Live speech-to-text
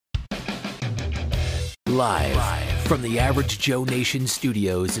Live from the Average Joe Nation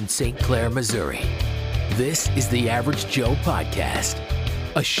studios in St. Clair, Missouri. This is the Average Joe Podcast,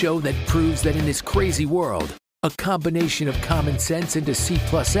 a show that proves that in this crazy world, a combination of common sense and a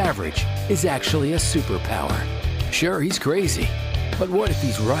C-plus average is actually a superpower. Sure, he's crazy, but what if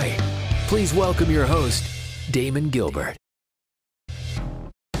he's right? Please welcome your host, Damon Gilbert.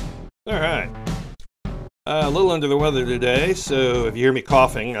 All right. A little under the weather today, so if you hear me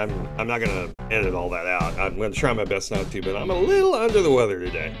coughing, I'm not going to edit all that out. I'm going to try my best not to, but I'm a little under the weather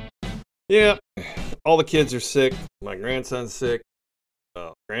today. Yeah, all the kids are sick. My grandson's sick.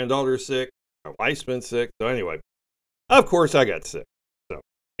 Granddaughter's sick. My wife's been sick. So anyway, of course I got sick. So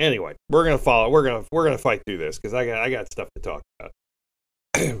anyway, we're going to fight through this because I got stuff to talk about.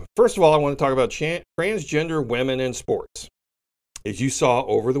 First of all, I want to talk about transgender women in sports. As you saw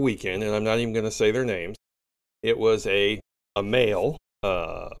over the weekend, and I'm not even going to say their names, it was a male,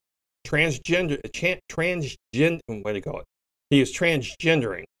 transgender, what do you call it? He is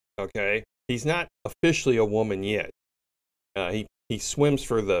transgendering, okay? He's not officially a woman yet. He swims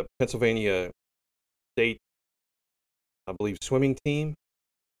for the Pennsylvania State, I believe, swimming team.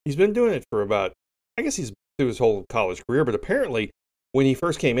 He's been doing it for about, I guess he's through his whole college career, but apparently when he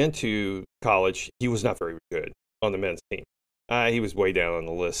first came into college, he was not very good on the men's team. He was way down on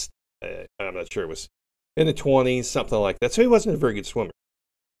the list. I'm not sure, it was in the 20s, something like that. So he wasn't a very good swimmer.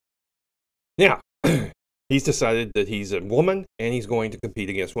 Now, he's decided that he's a woman and he's going to compete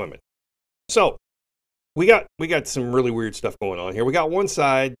against women. So we got some really weird stuff going on here. We got one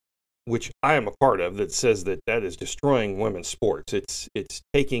side, which I am a part of, that says that is destroying women's sports. It's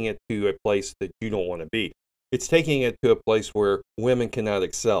taking it to a place that you don't want to be. It's taking it to a place where women cannot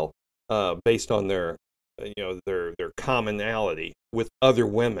excel based on their commonality with other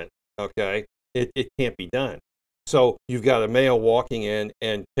women. Okay, it can't be done. So you've got a male walking in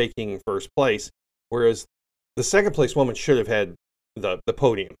and taking first place, whereas the second place woman should have had the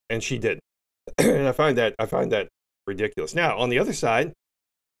podium, and she didn't. And I find that ridiculous. Now on the other side,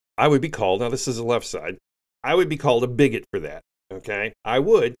 I would be called. Now this is the left side. I would be called a bigot for that. Okay, I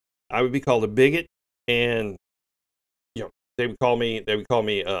would be called a bigot, and they would call me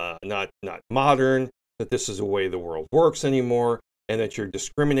not modern. That this is the way the world works anymore, and that you're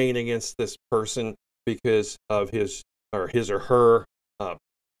discriminating against this person because of his or her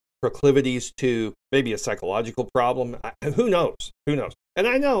proclivities to maybe a psychological problem. Who knows? And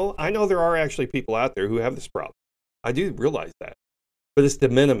I know there are actually people out there who have this problem. I do realize that, but it's de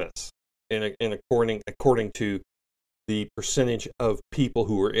minimis, and according to the percentage of people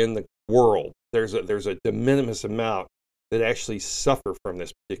who are in the world, there's a de minimis amount that actually suffer from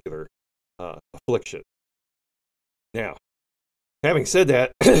this particular affliction. Now, having said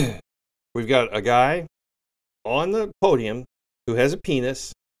that, we've got a guy on the podium who has a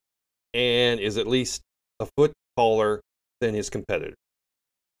penis and is at least a foot taller than his competitor,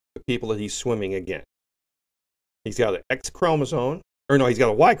 the people that he's swimming against. He's got an X chromosome, or no, he's got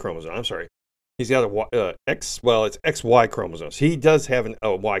a Y chromosome. I'm sorry. He's got a it's XY chromosomes. He does have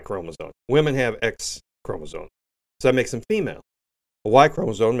a Y chromosome. Women have X chromosome. So that makes him female. A Y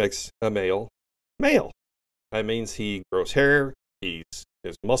chromosome makes a male. That means he grows hair, his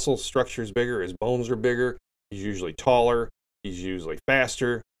muscle structure is bigger, his bones are bigger, he's usually taller, he's usually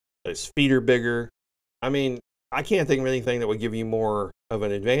faster, his feet are bigger. I mean, I can't think of anything that would give you more of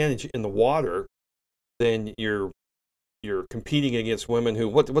an advantage in the water than you're competing against women who,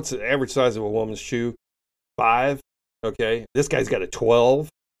 what's the average size of a woman's shoe? 5, okay? This guy's got a 12.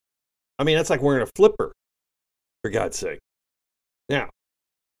 I mean, that's like wearing a flipper, for God's sake. Now,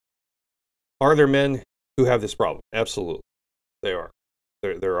 are there men who have this problem? Absolutely, they are.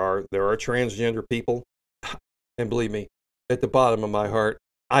 There are transgender people, and believe me, at the bottom of my heart,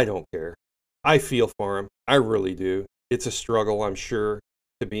 I don't care. I feel for them. I really do. It's a struggle, I'm sure,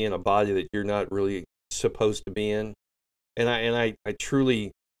 to be in a body that you're not really supposed to be in, and I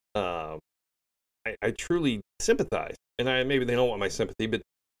truly, I truly sympathize. And maybe they don't want my sympathy, but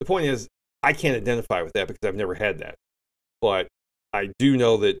the point is, I can't identify with that because I've never had that. But I do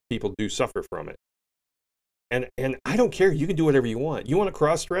know that people do suffer from it. And I don't care. You can do whatever you want. You want to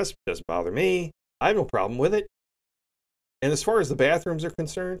cross-dress? It doesn't bother me. I have no problem with it. And as far as the bathrooms are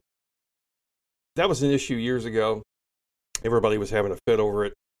concerned, that was an issue years ago. Everybody was having a fit over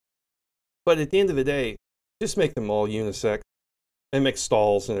it. But at the end of the day, just make them all unisex and make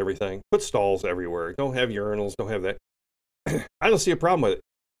stalls and everything. Put stalls everywhere. Don't have urinals. Don't have that. I don't see a problem with it.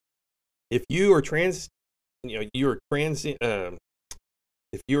 If you are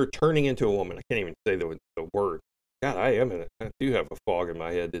if you're turning into a woman, I can't even say the word. God, I do have a fog in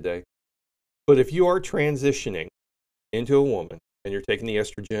my head today. But if you are transitioning into a woman and you're taking the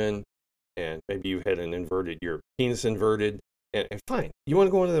estrogen and maybe you had your penis inverted, and fine. You want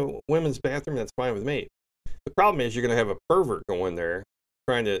to go into the women's bathroom? That's fine with me. The problem is you're going to have a pervert go in there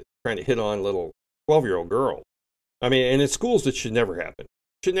trying to hit on little 12-year-old girls. I mean, and in schools, it should never happen.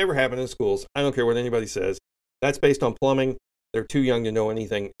 Should never happen in schools. I don't care what anybody says. That's based on plumbing. They're too young to know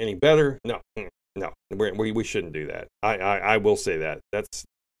anything any better. No, we shouldn't do that. I will say that. That's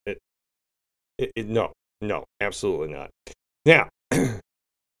it. No, absolutely not. Now,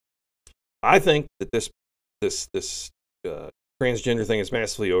 I think that this transgender thing is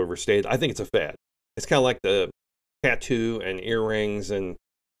massively overstated. I think it's a fad. It's kind of like the tattoo and earrings and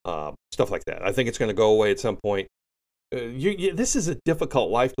stuff like that. I think it's going to go away at some point. This is a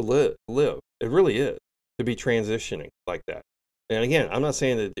difficult life to live. It really is, to be transitioning like that. And again, I'm not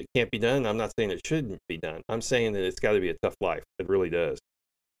saying that it can't be done. I'm not saying it shouldn't be done. I'm saying that it's got to be a tough life. It really does.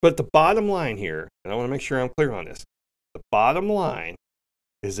 But the bottom line here, and I want to make sure I'm clear on this, the bottom line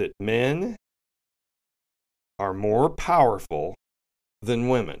is that men are more powerful than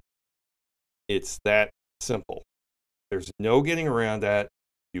women. It's that simple. There's no getting around that.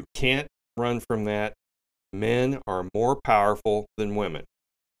 You can't run from that. Men are more powerful than women,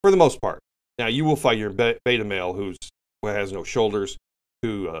 for the most part. Now, you will fight your beta male who has no shoulders,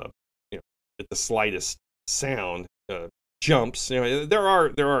 who, at the slightest sound, jumps. There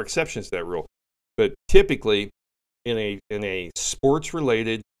are exceptions to that rule, but typically, in a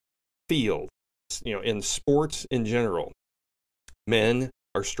sports-related field, in sports in general, men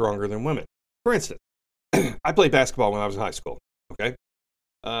are stronger than women. For instance, I played basketball when I was in high school. Okay,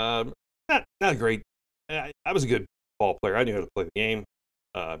 not a great. I was a good ball player. I knew how to play the game.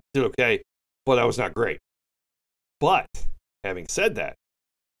 Did okay, but I was not great. But having said that,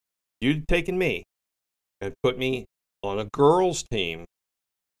 you'd taken me and put me on a girls' team,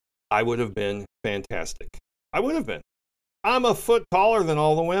 I would have been fantastic. I would have been. I'm a foot taller than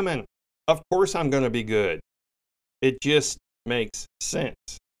all the women. Of course I'm going to be good. It just makes sense.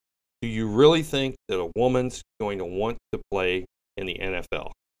 Do you really think that a woman's going to want to play in the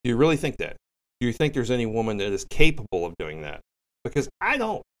NFL? Do you really think that? Do you think there's any woman that is capable of doing that? Because I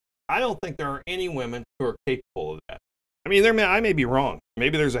don't. I don't think there are any women who are capable of that. I mean, I may be wrong.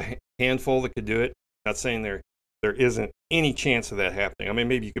 Maybe there's a handful that could do it. Not saying there isn't any chance of that happening. I mean,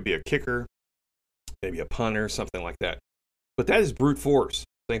 maybe you could be a kicker, maybe a punter, something like that. But that is brute force.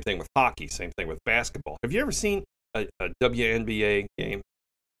 Same thing with hockey, same thing with basketball. Have you ever seen a WNBA game?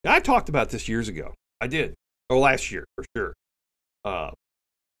 Now, I talked about this years ago. I did. Oh, last year, for sure. Have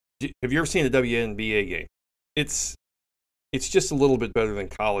you ever seen a WNBA game? It's just a little bit better than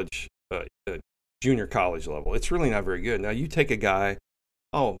college, junior college level. It's really not very good. Now, you take a guy,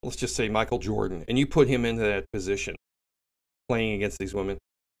 let's just say Michael Jordan, and you put him into that position, playing against these women,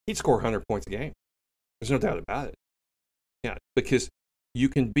 he'd score 100 points a game. There's no doubt about it. Yeah, because you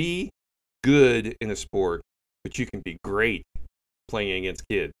can be good in a sport, but you can be great playing against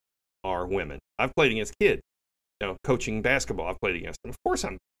kids or women. I've played against kids. Coaching basketball, I've played against them. Of course,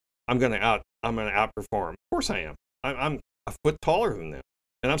 I'm going to outperform. Of course, I am. I'm a foot taller than them,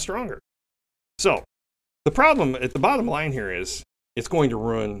 and I'm stronger. So, the problem at the bottom line here is it's going to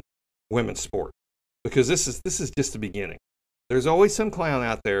ruin women's sport, because this is just the beginning. There's always some clown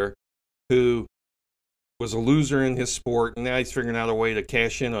out there who was a loser in his sport, and now he's figuring out a way to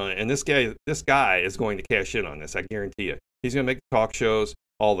cash in on it. And this guy is going to cash in on this. I guarantee you. He's going to make talk shows,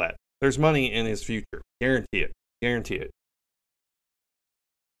 all that. There's money in his future. Guarantee it. Guarantee it.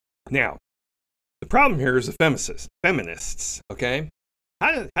 Now, the problem here is the feminists. Okay,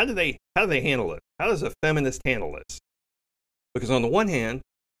 how do they handle it? How does a feminist handle this? Because on the one hand,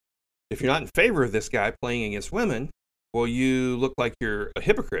 if you're not in favor of this guy playing against women, well, you look like you're a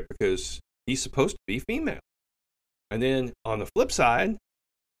hypocrite because he's supposed to be female. And then on the flip side,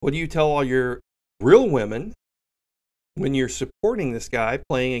 what do you tell all your real women when you're supporting this guy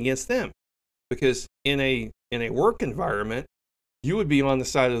playing against them? Because in a work environment, you would be on the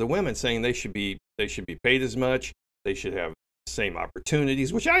side of the women saying they should be paid as much, they should have the same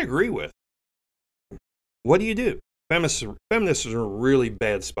opportunities, which I agree with. What do you do? Feminists are a really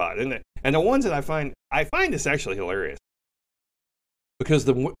bad spot, isn't it? And the ones that I find this actually hilarious, because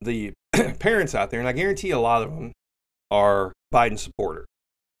the parents out there, and I guarantee a lot of them are Biden supporters,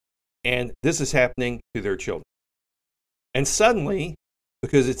 and this is happening to their children. And suddenly,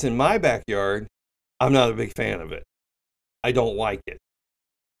 because it's in my backyard, I'm not a big fan of it. I don't like it.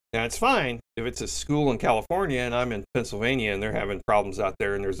 Now, it's fine if it's a school in California and I'm in Pennsylvania and they're having problems out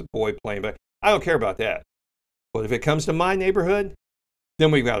there and there's a boy playing, but I don't care about that. But if it comes to my neighborhood,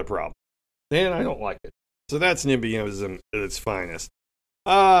 then we've got a problem. Then I don't like it. So that's NIMBYism at its finest.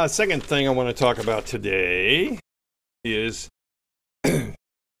 Second thing I want to talk about today is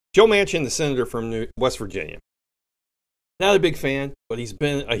Joe Manchin, the senator from West Virginia. Not a big fan, but he's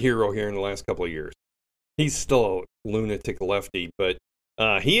been a hero here in the last couple of years. He's still a lunatic lefty, but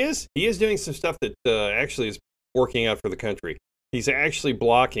he is doing some stuff that actually is working out for the country. He's actually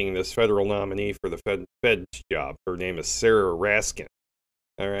blocking this federal nominee for the Fed job. Her name is Sarah Raskin.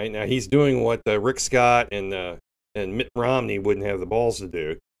 All right, now he's doing what Rick Scott and Mitt Romney wouldn't have the balls to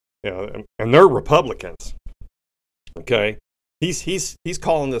do, and they're Republicans. Okay, he's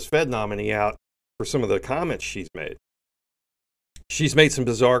calling this Fed nominee out for some of the comments she's made. She's made some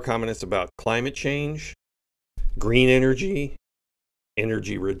bizarre comments about climate change, green energy,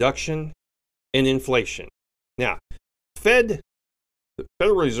 energy reduction, and inflation. Now, the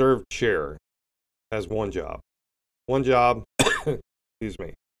Federal Reserve Chair has one job. Excuse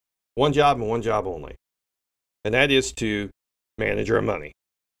me. One job and one job only. And that is to manage our money.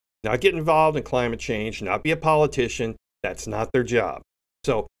 Not get involved in climate change, not be a politician. That's not their job.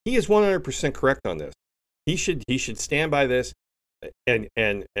 So he is 100% correct on this. He should stand by this, and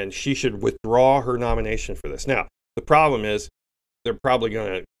she should withdraw her nomination for this. Now, the problem is they're probably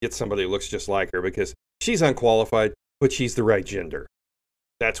going to get somebody who looks just like her because she's unqualified, but she's the right gender.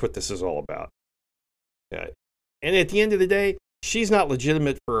 That's what this is all about. And at the end of the day, she's not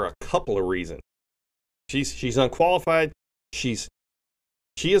legitimate for a couple of reasons. She's unqualified. She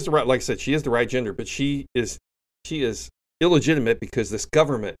is the right, like I said, she is the right gender, but she is illegitimate because this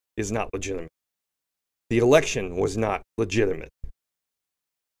government is not legitimate. The election was not legitimate.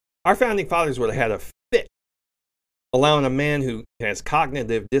 Our founding fathers would have had a fit allowing a man who has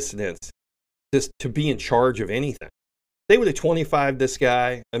cognitive dissonance to be in charge of anything. They would have 25'd this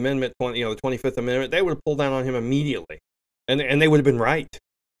guy, Amendment 20, the 25th Amendment. They would have pulled down on him immediately, and they would have been right.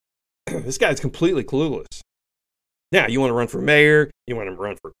 This guy's completely clueless. Now, you want to run for mayor, you want to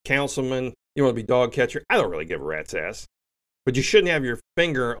run for councilman, you want to be dog catcher. I don't really give a rat's ass, but you shouldn't have your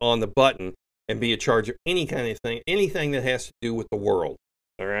finger on the button and be in charge of any kind of thing, anything that has to do with the world,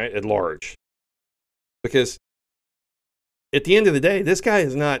 all right, at large. Because at the end of the day, this guy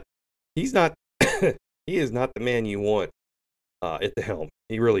is not, he is not the man you want at the helm.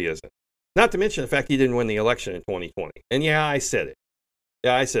 He really isn't. Not to mention the fact he didn't win the election in 2020. And yeah, I said it.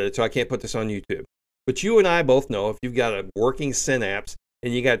 So I can't put this on YouTube. But you and I both know if you've got a working synapse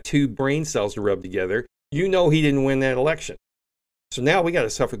and you got two brain cells to rub together, you know he didn't win that election. So now we got to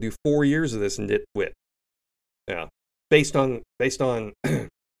suffer through 4 years of this and nitwit. Yeah, based on the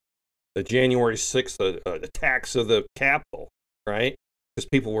January 6th attacks of the Capitol, right? Because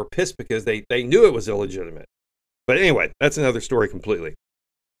people were pissed because they knew it was illegitimate. But anyway, that's another story completely.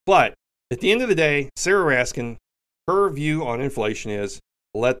 But at the end of the day, Sarah Raskin, her view on inflation is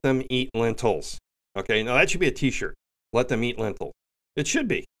let them eat lentils. Okay, now that should be a T-shirt. Let them eat lentils. It should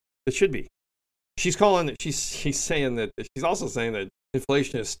be. It should be. She's saying that she's also saying that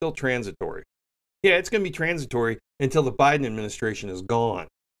inflation is still transitory. Yeah, it's going to be transitory until the Biden administration is gone.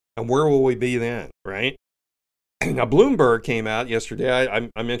 And where will we be then, right? Now, Bloomberg came out yesterday.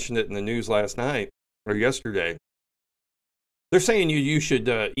 I mentioned it in the news last night or yesterday. They're saying you should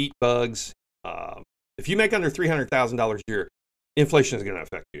eat bugs. If you make under $300,000 a year, inflation is going to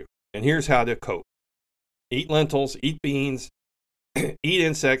affect you. And here's how to cope. Eat lentils, eat beans, eat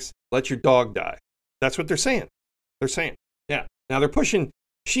insects, let your dog die. That's what they're saying. They're saying, yeah. Now they're pushing,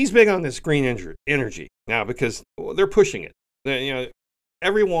 she's big on this green energy now because they're pushing it.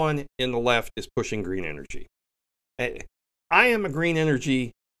 Everyone in the left is pushing green energy. I am a green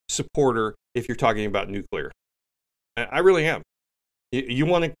energy supporter if you're talking about nuclear. I really am. You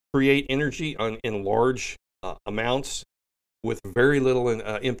want to create energy in large amounts with very little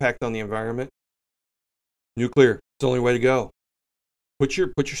impact on the environment? Nuclear, it's the only way to go. Put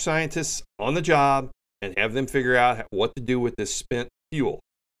your scientists on the job and have them figure out what to do with this spent fuel.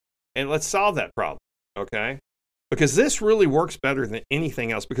 And let's solve that problem, okay? Because this really works better than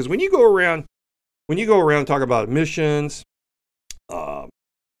anything else. Because when you go around and talk about emissions,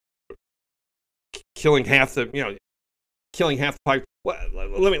 killing half the pipe. Well,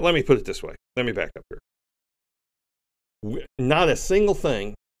 let me put it this way. Let me back up here. Not a single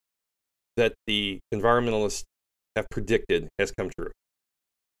thing that the environmentalists have predicted has come true.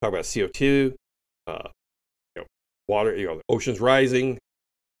 Talk about CO2, water, the oceans rising,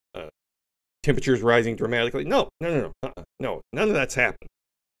 temperatures rising dramatically. No, none of that's happened.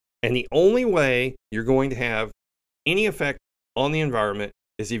 And the only way you're going to have any effect on the environment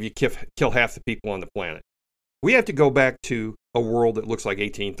is if you kill half the people on the planet. We have to go back to a world that looks like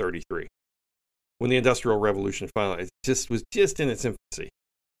 1833, when the Industrial Revolution finally was just in its infancy.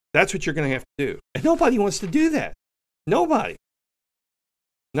 That's what you're going to have to do. And nobody wants to do that. Nobody.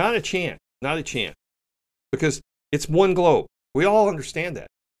 Not a chance. Not a chance. Because it's one globe. We all understand that.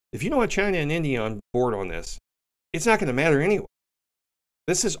 if you don't have China and India on board on this, it's not going to matter anyway.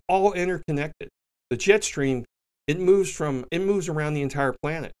 This is all interconnected. The jet stream, it moves around the entire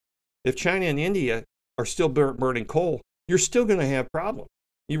planet. If China and India are still burning coal, you're still going to have problems.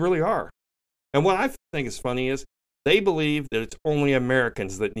 You really are. And what I think is funny is they believe that it's only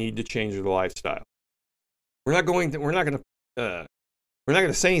Americans that need to change their lifestyle. We're not going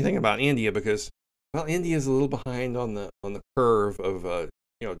to say anything about India because, well, India is a little behind on the curve of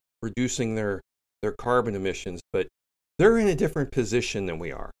reducing their carbon emissions, but they're in a different position than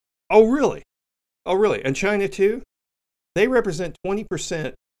we are. Oh, really? Oh, really? And China too? They represent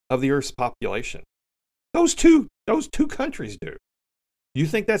 20% of the Earth's population. Those two countries do. You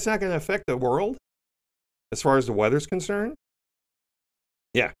think that's not going to affect the world as far as the weather's concerned?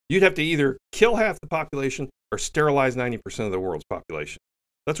 Yeah, you'd have to either kill half the population or sterilize 90% of the world's population.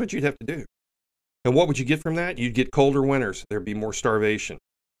 That's what you'd have to do. And what would you get from that? You'd get colder winters. There'd be more starvation.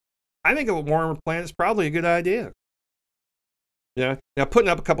 I think a warmer planet is probably a good idea. Yeah. Now, putting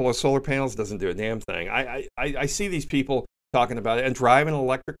up a couple of solar panels doesn't do a damn thing. I see these people talking about it and driving an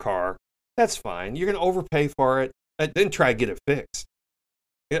electric car. That's fine. You're going to overpay for it. Then try to get it fixed.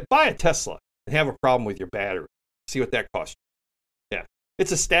 Yeah, buy a Tesla and have a problem with your battery. See what that costs you. Yeah.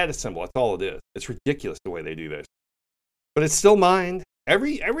 It's a status symbol. That's all it is. It's ridiculous the way they do this. But it's still mined.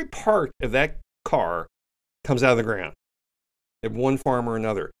 Every part of that car comes out of the ground in one form or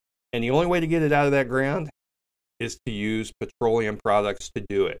another. And the only way to get it out of that ground is to use petroleum products to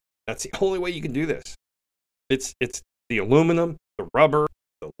do it. That's the only way you can do this. It's the aluminum, the rubber,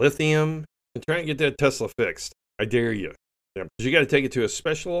 the lithium. And try and get that Tesla fixed. I dare you. Yeah, because you got to take it to a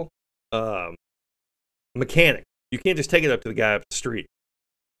special mechanic. You can't just take it up to the guy up the street.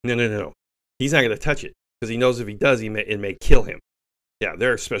 No. He's not going to touch it because he knows if he does, it may kill him. Yeah,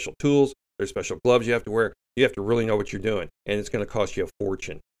 there are special tools. There's special gloves you have to wear. You have to really know what you're doing, and it's going to cost you a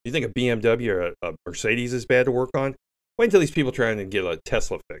fortune. You think a BMW or a Mercedes is bad to work on? Wait until these people trying to get a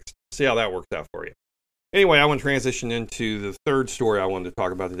Tesla fixed. See how that works out for you. Anyway, I want to transition into the third story I wanted to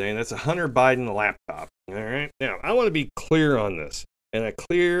talk about today, and that's a Hunter Biden laptop. All right? Now, I want to be clear on this, and as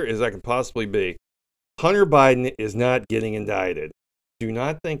clear as I can possibly be. Hunter Biden is not getting indicted. Do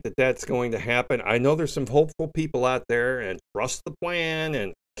not think that that's going to happen. I know there's some hopeful people out there, and trust the plan,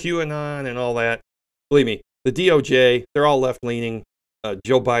 and QAnon, and all that. Believe me, the DOJ, they're all left-leaning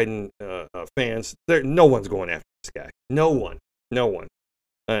Joe Biden fans. No one's going after this guy. No one.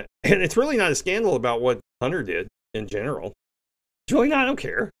 And it's really not a scandal about what Hunter did in general. It's really not. I don't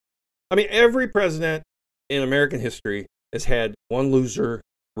care. I mean, every president in American history has had one loser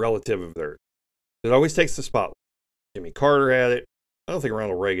relative of theirs. It always takes the spotlight. Jimmy Carter had it. I don't think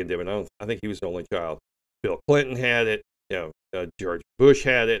Ronald Reagan did, but I think he was the only child. Bill Clinton had it. George Bush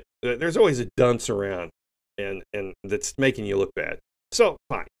had it. There's always a dunce around, and that's making you look bad. So,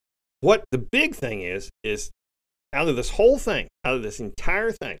 fine. What the big thing is out of this whole thing, out of this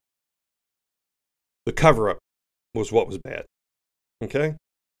entire thing, the cover-up was what was bad. Okay?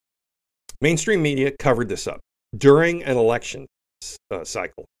 Mainstream media covered this up during an election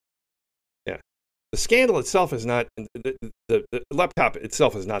cycle. Yeah. The scandal itself is not, the laptop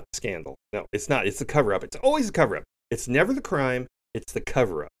itself is not the scandal. No, it's not. It's the cover-up. It's always the cover-up. It's never the crime. It's the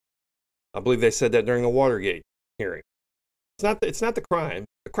cover-up. I believe they said that during the Watergate hearing. It's not the crime.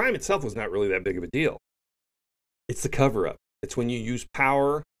 The crime itself was not really that big of a deal. It's the cover-up. It's when you use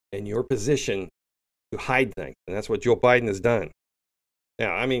power and your position to hide things. And that's what Joe Biden has done.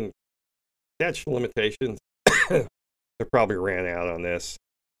 Now, I mean, statute of limitations, they probably ran out on this.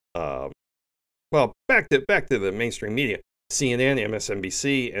 Well, back to the mainstream media. CNN,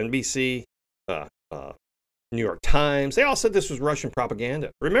 MSNBC, NBC, New York Times, they all said this was Russian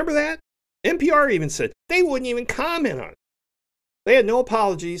propaganda. Remember that? NPR even said they wouldn't even comment on it. They had no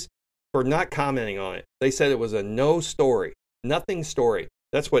apologies for not commenting on it. They said it was a no story, nothing story.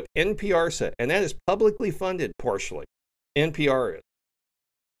 That's what NPR said. And that is publicly funded partially. NPR is.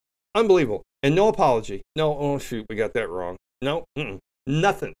 Unbelievable. And no apology. No, oh shoot, we got that wrong. No,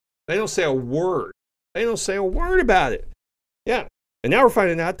 nothing. They don't say a word. They don't say a word about it. Yeah. And now we're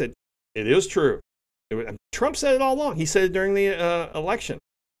finding out that it is true. Trump said it all along. He said it during the election,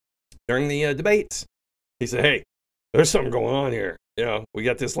 during the debates. He said, hey, there's something going on here. We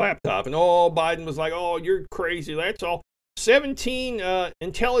got this laptop. And Biden was like, oh, you're crazy. That's all. 17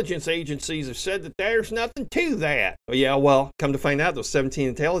 intelligence agencies have said that there's nothing to that. Yeah, well, come to find out, those 17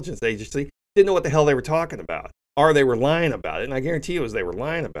 intelligence agencies didn't know what the hell they were talking about. Or they were lying about it. And I guarantee you they were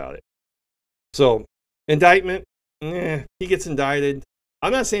lying about it. So, indictment, he gets indicted.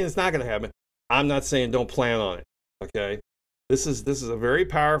 I'm not saying it's not going to happen. I'm not saying don't plan on it. Okay? This is a very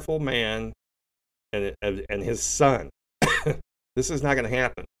powerful man and his son. This is not going to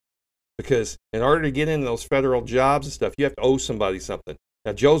happen. because in order to get into those federal jobs and stuff, you have to owe somebody something.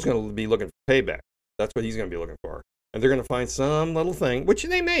 Now, Joe's going to be looking for payback. That's what he's going to be looking for. And they're going to find some little thing, which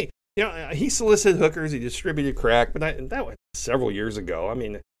they may. You know, he solicited hookers, he distributed crack, but that was several years ago. I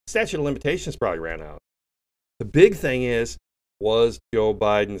mean, the statute of limitations probably ran out. The big thing was Joe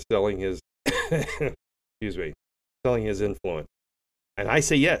Biden selling his, selling his influence? And I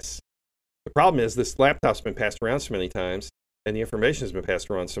say yes. The problem is this laptop's been passed around so many times, and the information has been passed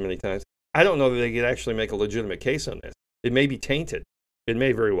around so many times. I don't know that they could actually make a legitimate case on this. It may be tainted. It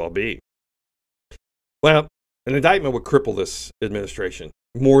may very well be. Well, an indictment would cripple this administration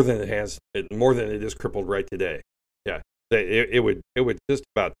more than it is crippled right today. Yeah, it would just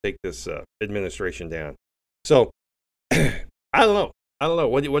about take this administration down. So I don't know.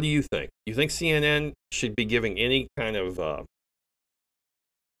 What do you think? You think CNN should be giving any kind of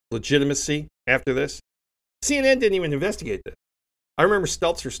legitimacy after this? CNN didn't even investigate this. I remember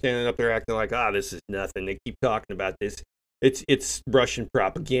Stelter standing up there acting like, this is nothing. They keep talking about this. It's Russian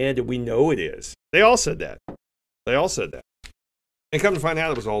propaganda. We know it is. They all said that. And come to find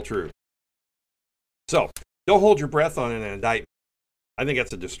out, it was all true. So don't hold your breath on an indictment. I think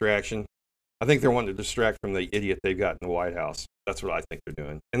that's a distraction. I think they're wanting to distract from the idiot they've got in the White House. That's what I think they're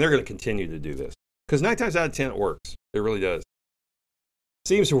doing. And they're going to continue to do this. Because 9 times out of 10, it works. It really does.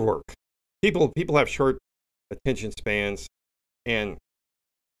 Seems to work. People have short attention spans. And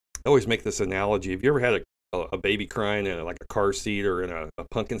I always make this analogy. Have you ever had a baby crying in like a car seat or in a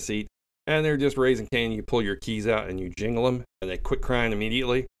pumpkin seat? And they're just raising Cain, you pull your keys out and you jingle them, and they quit crying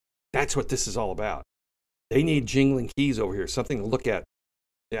immediately. That's what this is all about. They need jingling keys over here, something to look at.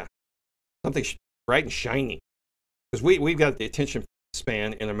 Yeah, something bright and shiny. Because we've got the attention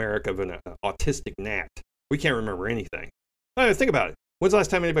span in America of an autistic gnat. We can't remember anything. Think about it. When's the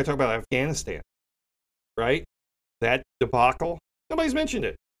last time anybody talked about Afghanistan? Right? That debacle? Nobody's mentioned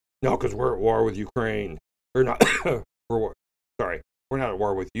it. No, because we're at war with Ukraine. We're not. We're not at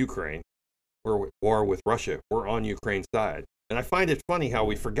war with Ukraine. We're at war with Russia. We're on Ukraine's side. And I find it funny how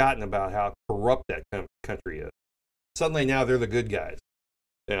we've forgotten about how corrupt that country is. Suddenly now they're the good guys.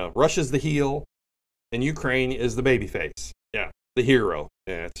 Now, Russia's the heel, and Ukraine is the baby face. Yeah, the hero.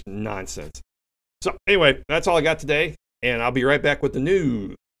 Yeah, it's nonsense. So anyway, that's all I got today, and I'll be right back with the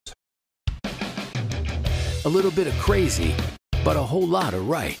news. A little bit of crazy, but a whole lot of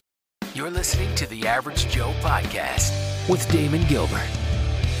right. You're listening to the Average Joe Podcast with Damon Gilbert.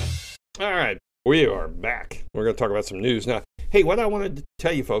 All right, we are back. We're going to talk about some news. Now, hey, what I wanted to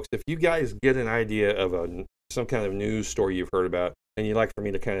tell you folks, if you guys get an idea of some kind of news story you've heard about, and you'd like for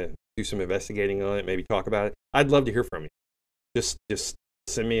me to kind of do some investigating on it, maybe talk about it, I'd love to hear from you. Just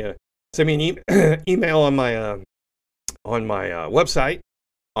send me an email on my website,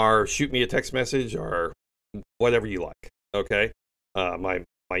 or shoot me a text message, or whatever you like. Okay, my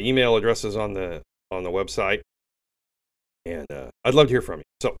email address is on the website, and I'd love to hear from you.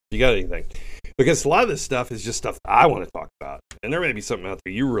 So if you got anything, because a lot of this stuff is just stuff that I want to talk about, and there may be something out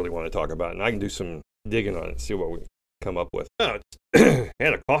there you really want to talk about, and I can do some digging on it and see what we come up with. Oh,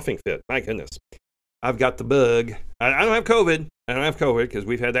 had a coughing fit. My goodness, I've got the bug. I don't have COVID. I don't have COVID because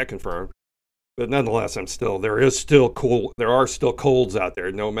we've had that confirmed. But nonetheless, there are still colds out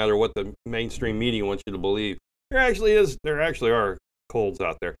there, no matter what the mainstream media wants you to believe. There actually are colds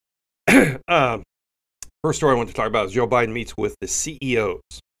out there. First story I want to talk about is Joe Biden meets with the CEOs,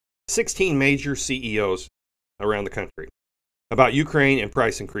 16 major CEOs around the country, about Ukraine and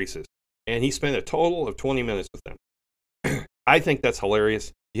price increases. And he spent a total of 20 minutes with them. I think that's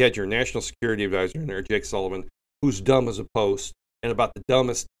hilarious. You had your national security advisor in there, Jake Sullivan, who's dumb as a post, and about the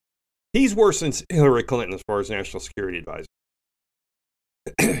dumbest. He's worse than Hillary Clinton as far as national security advisor.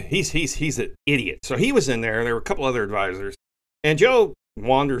 He's an idiot. So he was in there, and there were a couple other advisors. And Joe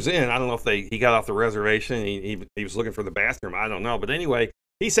wanders in. I don't know if he got off the reservation. He was looking for the bathroom. I don't know. But anyway,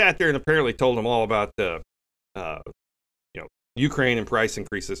 he sat there and apparently told them all about Ukraine and price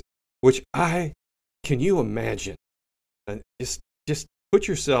increases. Which can you imagine? And just put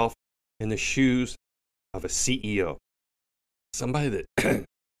yourself in the shoes of a CEO, somebody that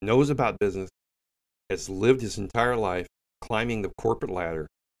knows about business, has lived his entire life climbing the corporate ladder,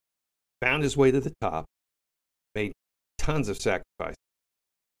 found his way to the top, made tons of sacrifices.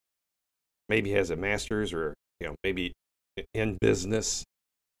 Maybe he has a master's, or maybe in business.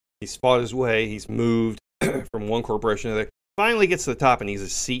 He's fought his way. He's moved from one corporation to the other. Finally gets to the top, and he's a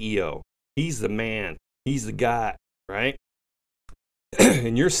CEO. He's the man. He's the guy, right?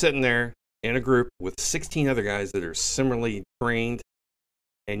 And you're sitting there in a group with 16 other guys that are similarly trained,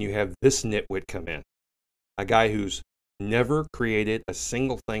 and you have this nitwit come in, a guy who's never created a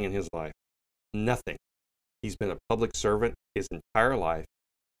single thing in his life. Nothing. He's been a public servant his entire life.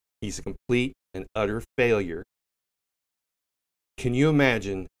 He's a complete and utter failure. Can you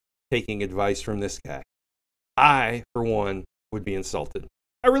imagine taking advice from this guy? I, for one, would be insulted.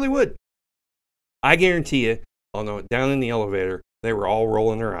 I really would. I guarantee you, down in the elevator, they were all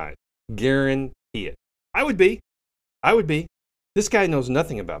rolling their eyes. Guarantee it. I would be. This guy knows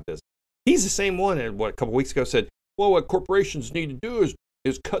nothing about business. He's the same one that, a couple weeks ago said, well, what corporations need to do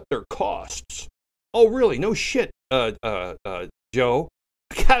is cut their costs. Oh, really? No shit, Joe.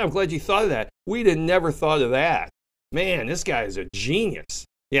 God, I'm glad you thought of that. We'd have never thought of that. Man, this guy is a genius.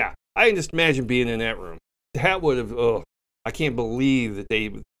 Yeah, I can just imagine being in that room. That would have, I can't believe that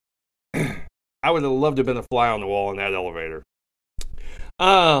they, I would have loved to have been a fly on the wall in that elevator.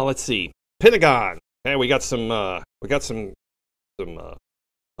 Let's see. Pentagon. Hey, we got some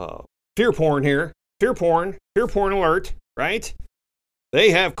fear porn here. Fear porn alert, right?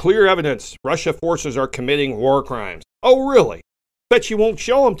 They have clear evidence Russia forces are committing war crimes. Oh, really? Bet you won't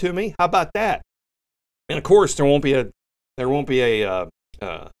show them to me. How about that? And of course, there won't be a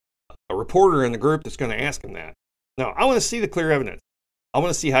reporter in the group that's going to ask him that. No, I want to see the clear evidence. I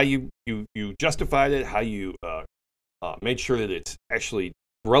want to see how you justified it, how you made sure that it's actually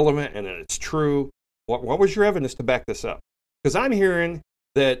relevant and that it's true. What was your evidence to back this up? Because I'm hearing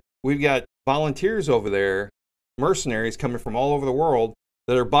that we've got volunteers over there, mercenaries coming from all over the world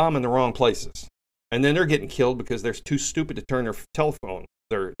that are bombing the wrong places. And then they're getting killed because they're too stupid to turn their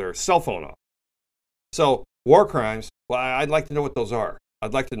cell phone off. So war crimes, well, I'd like to know what those are.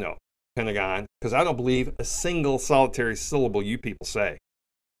 I'd like to know, Pentagon, because I don't believe a single solitary syllable you people say.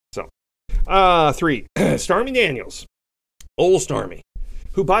 So, 3, Stormy Daniels, old Stormy,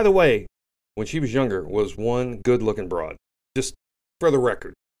 who, by the way, when she was younger, was one good-looking broad. Just for the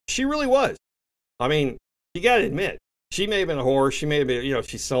record, she really was. I mean, you got to admit, she may have been a whore. She may have been,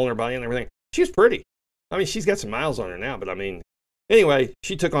 she's selling her body and everything. She was pretty. I mean, she's got some miles on her now, but I mean, anyway,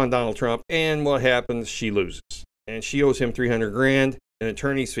 she took on Donald Trump, and what happens? She loses, and she owes him $300,000 in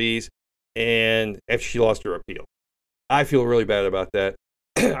attorney's fees, and after she lost her appeal. I feel really bad about that.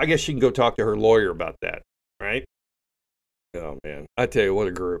 I guess she can go talk to her lawyer about that, right? Oh man, I tell you, what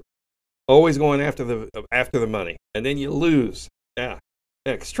a group! Always going after the money, and then you lose. Yeah,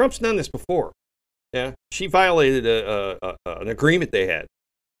 because Trump's done this before. Yeah, she violated an agreement they had.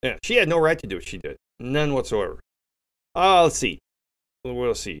 Yeah, she had no right to do what she did, none whatsoever. Let's see.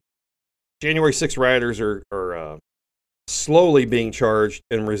 We'll see. January 6 rioters are slowly being charged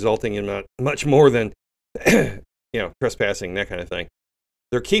and resulting in not much more than trespassing, that kind of thing.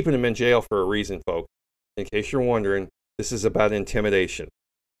 They're keeping them in jail for a reason, folks. In case you're wondering, this is about intimidation.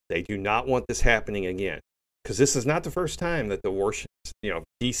 They do not want this happening again, because this is not the first time that the warships,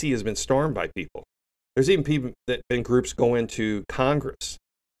 D.C. has been stormed by people. There's even people that been groups go into Congress.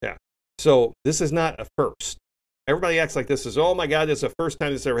 Yeah. So this is not a first. Everybody acts like this is, oh my God, this is the first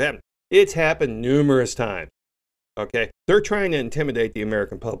time this ever happened. It's happened numerous times. Okay. They're trying to intimidate the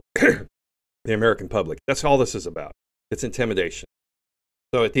American public. The American public. That's all this is about. It's intimidation.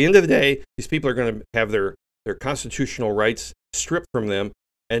 So at the end of the day, these people are going to have their constitutional rights stripped from them.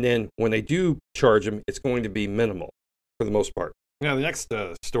 And then when they do charge them, it's going to be minimal for the most part. Now, the next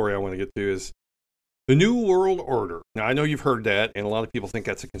story I want to get to is the New World Order. Now, I know you've heard that, and a lot of people think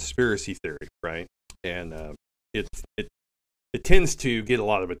that's a conspiracy theory, right? And it tends to get a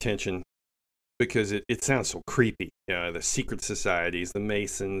lot of attention because it sounds so creepy. The secret societies, the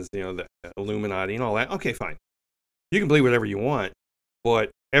Masons, the Illuminati and all that. Okay, fine. You can believe whatever you want,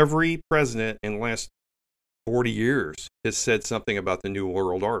 but every president in the last 40 years has said something about the New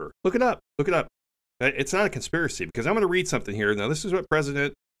World Order. Look it up. It's not a conspiracy, because I'm going to read something here. Now, this is what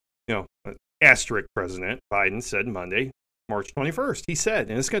President Biden said Monday, March 21st. He said,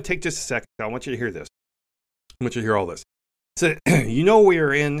 and it's going to take just a second. I want you to hear this. I want you to hear all this. He said, we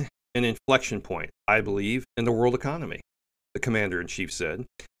are in an inflection point, I believe, in the world economy, the commander-in-chief said.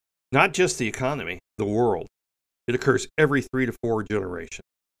 Not just the economy, the world. It occurs every 3 to 4 generations.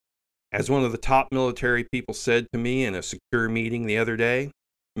 As one of the top military people said to me in a secure meeting the other day,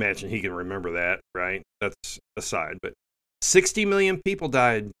 imagine he can remember that, right? That's aside, but 60 million people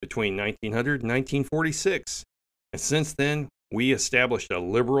died between 1900 and 1946. And since then, we established a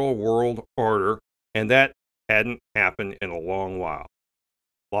liberal world order, and that hadn't happened in a long while.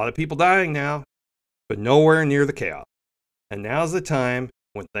 A lot of people dying now, but nowhere near the chaos. And now's the time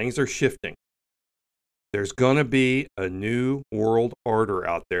when things are shifting. There's going to be a new world order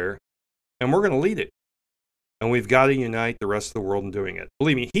out there, and we're going to lead it. And we've got to unite the rest of the world in doing it.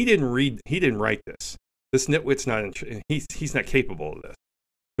 Believe me, he didn't write this. This nitwit's he's not capable of this.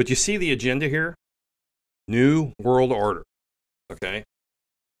 But you see the agenda here? New world order. Okay?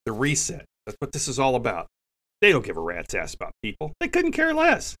 The reset. That's what this is all about. They don't give a rat's ass about people. They couldn't care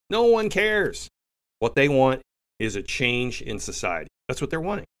less. No one cares. What they want is a change in society. That's what they're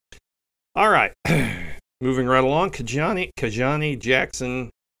wanting. All right. Moving right along, Ketanji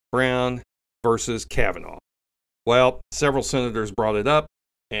Jackson Brown versus Kavanaugh. Well, several senators brought it up,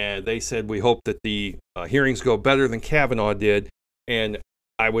 and they said, we hope that the hearings go better than Kavanaugh did, and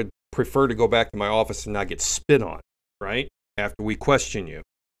I would prefer to go back to my office and not get spit on, right, after we question you.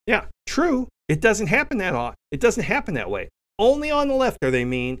 Yeah, true. It doesn't happen that often. It doesn't happen that way. Only on the left are they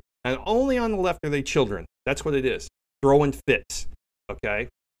mean, and only on the left are they children. That's what it is. Throwing fits, okay?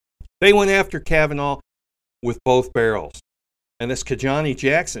 They went after Kavanaugh with both barrels. And this Ketanji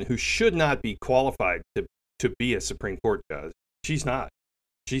Jackson, who should not be qualified to be a Supreme Court judge, she's not.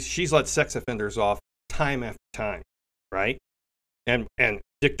 She's let sex offenders off time after time, right? And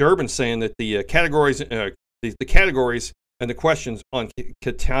Dick Durbin's saying that the categories and the questions on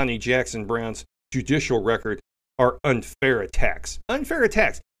Ketanji Jackson Brown's judicial record are unfair attacks. Unfair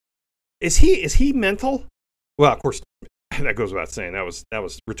attacks. Is he mental? Well, of course, that goes without saying. That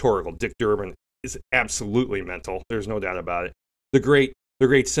was rhetorical. Dick Durbin is absolutely mental. There's no doubt about it. The great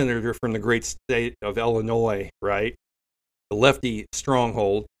senator from the great state of Illinois, right? The lefty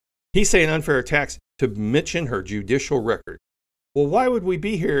stronghold. He's saying unfair attacks to mention her judicial record. Well, why would we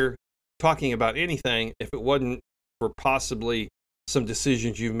be here talking about anything if it wasn't for possibly some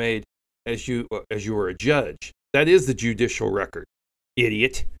decisions you've made as you were a judge? That is the judicial record,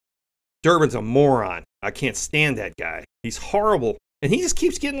 idiot. Durbin's a moron. I can't stand that guy. He's horrible, and he just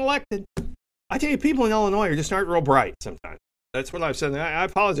keeps getting elected. I tell you, people in Illinois just aren't real bright sometimes. That's what I've said. And I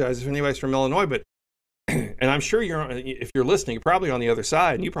apologize if anybody's from Illinois, but and I'm sure if you're listening, you're probably on the other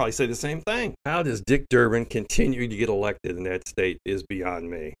side, and you probably say the same thing. How does Dick Durbin continue to get elected in that state is beyond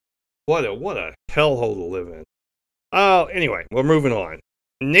me. What a hellhole to live in. Oh, anyway, we're moving on.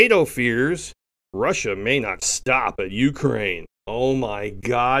 NATO fears Russia may not stop at Ukraine. Oh my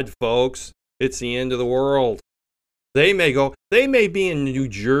God, folks. It's the end of the world. They may be in New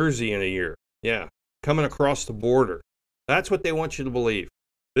Jersey in a year. Yeah, coming across the border. That's what they want you to believe.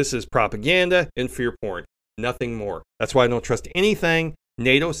 This is propaganda and fear porn. Nothing more. That's why I don't trust anything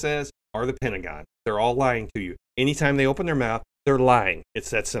NATO says or the Pentagon. They're all lying to you. Anytime they open their mouth, they're lying. It's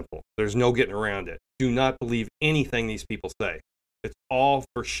that simple. There's no getting around it. Do not believe anything these people say. It's all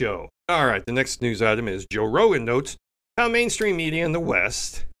for show. All right, the next news item is Joe Rogan notes how mainstream media in the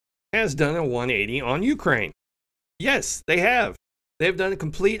West has done a 180 on Ukraine. Yes, they have. They've done a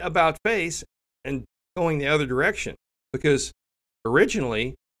complete about-face and going the other direction. Because originally,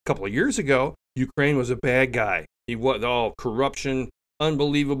 a couple of years ago, Ukraine was a bad guy. He was all corruption,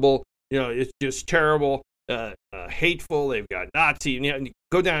 unbelievable. It's just terrible, hateful. They've got Nazi.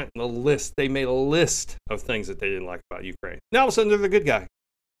 Go down the list. They made a list of things that they didn't like about Ukraine. Now all of a sudden they're the good guy.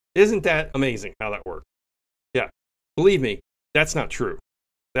 Isn't that amazing how that works? Yeah, believe me, that's not true.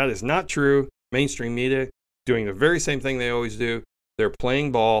 That is not true. Mainstream media doing the very same thing they always do. They're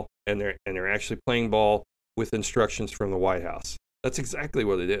playing ball, and they're actually playing ball with instructions from the White House. That's exactly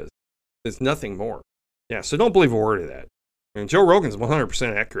what it is. There's nothing more. Yeah, so don't believe a word of that. And Joe Rogan's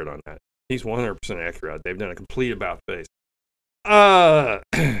 100% accurate on that. He's 100% accurate. They've done a complete about-face.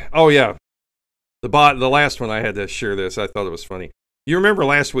 Oh yeah, the last one I had to share this. I thought it was funny. You remember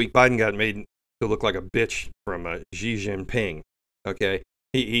last week Biden got made to look like a bitch from Xi Jinping. Okay,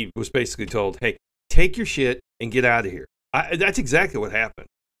 he was basically told, "Hey, take your shit and get out of here." That's exactly what happened.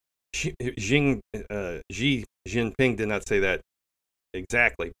 Xi Jinping did not say that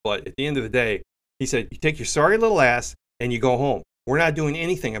exactly, but at the end of the day, he said, "You take your sorry little ass and you go home. We're not doing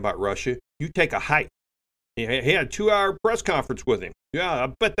anything about Russia. You take a hike." He had a 2-hour press conference with him. Yeah,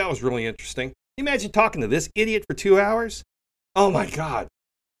 I bet that was really interesting. Can you imagine talking to this idiot for 2 hours? Oh my God.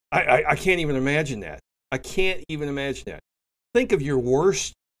 I can't even imagine that. I can't even imagine that. Think of the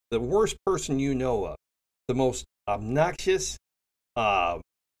worst person you know of, the most obnoxious,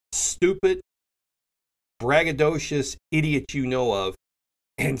 stupid, braggadocious idiot you know of,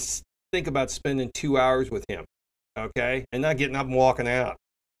 and think about spending 2 hours with him, okay? And not getting up and walking out.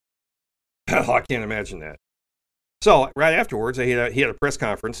 Oh, I can't imagine that. So, right afterwards, he had a press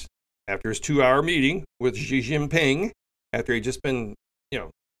conference after his 2-hour meeting with Xi Jinping, after he'd just been,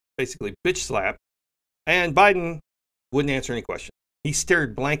 basically bitch slapped, and Biden wouldn't answer any questions. He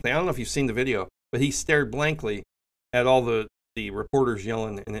stared blankly. I don't know if you've seen the video, but he stared blankly at all the reporters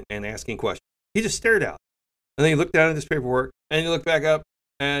yelling and asking questions. He just stared out. And then he looked down at his paperwork, and he looked back up,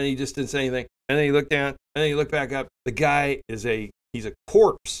 and he just didn't say anything. And then he looked down, and then he looked back up. The guy he's a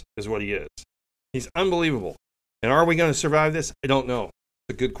corpse, is what he is. He's unbelievable. And are we going to survive this? I don't know.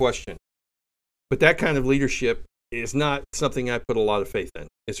 It's a good question. But that kind of leadership is not something I put a lot of faith in.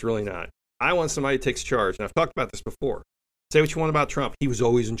 It's really not. I want somebody who takes charge. And I've talked about this before. Say what you want about Trump. He was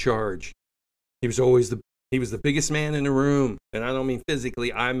always in charge. He was the biggest man in the room. And I don't mean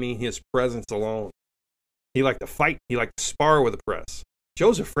physically, I mean his presence alone. He liked to fight. He liked to spar with the press.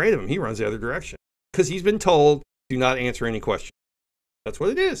 Joe's afraid of him. He runs the other direction because he's been told, do not answer any questions. That's what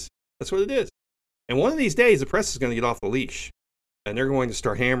it is. That's what it is. And one of these days, the press is going to get off the leash, and they're going to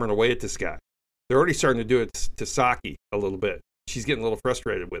start hammering away at this guy. They're already starting to do it to Psaki a little bit. She's getting a little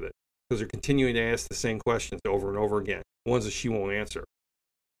frustrated with it because they're continuing to ask the same questions over and over again, ones that she won't answer.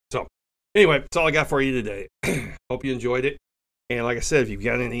 So anyway, that's all I got for you today. Hope you enjoyed it. And like I said, if you've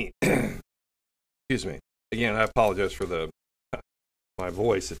got any, excuse me, again, I apologize for my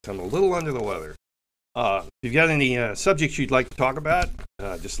voice. I'm a little under the weather. If you've got any subjects you'd like to talk about,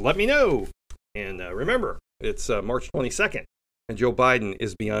 just let me know. And remember, it's March 22nd, and Joe Biden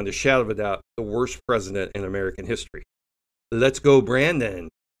is beyond a shadow of a doubt the worst president in American history. Let's go, Brandon.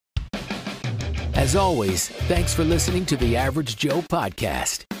 As always, thanks for listening to the Average Joe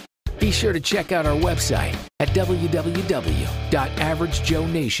podcast. Be sure to check out our website at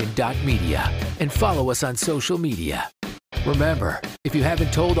www.averagejoenation.media and follow us on social media. Remember, if you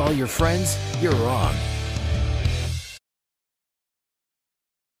haven't told all your friends, you're wrong.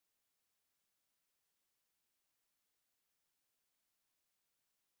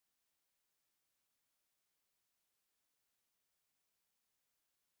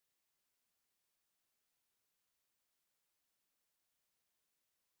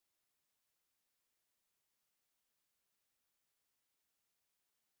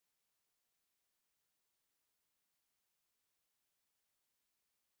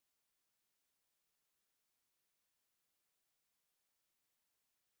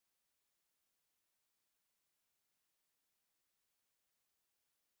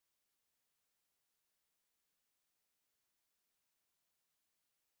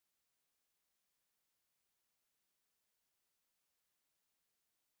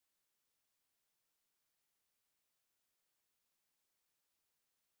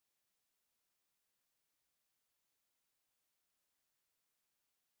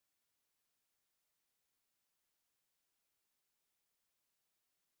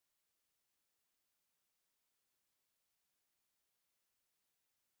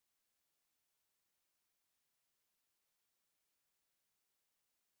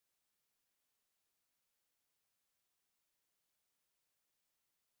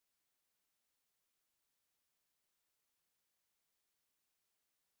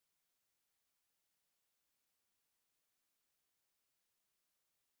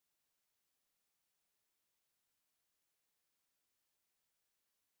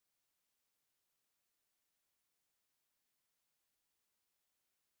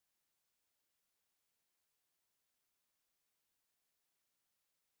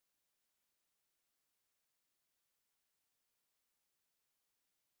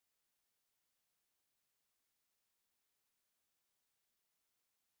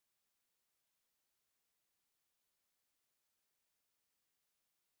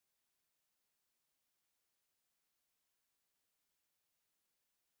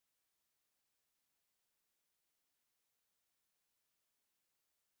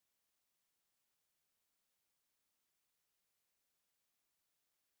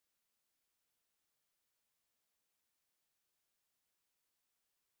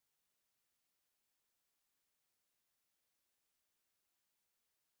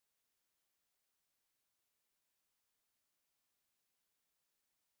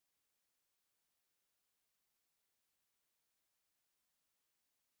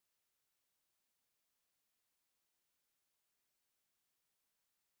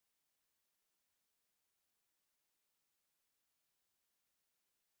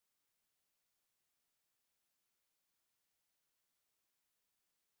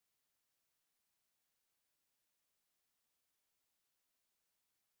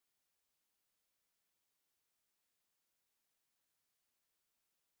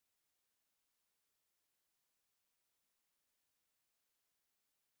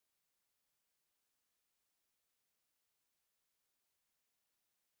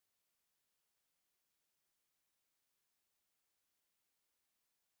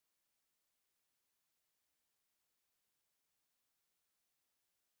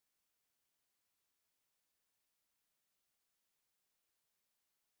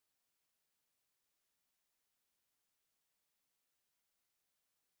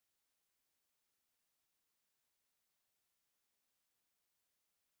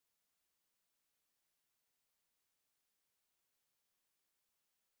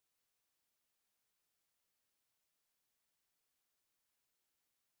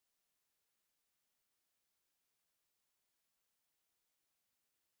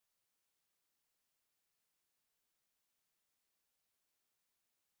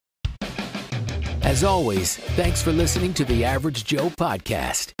 As always, thanks for listening to the Average Joe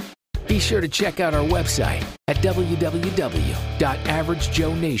podcast. Be sure to check out our website at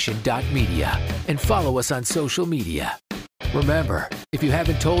www.averagejoenation.media and follow us on social media. Remember, if you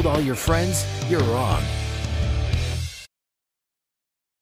haven't told all your friends, you're wrong.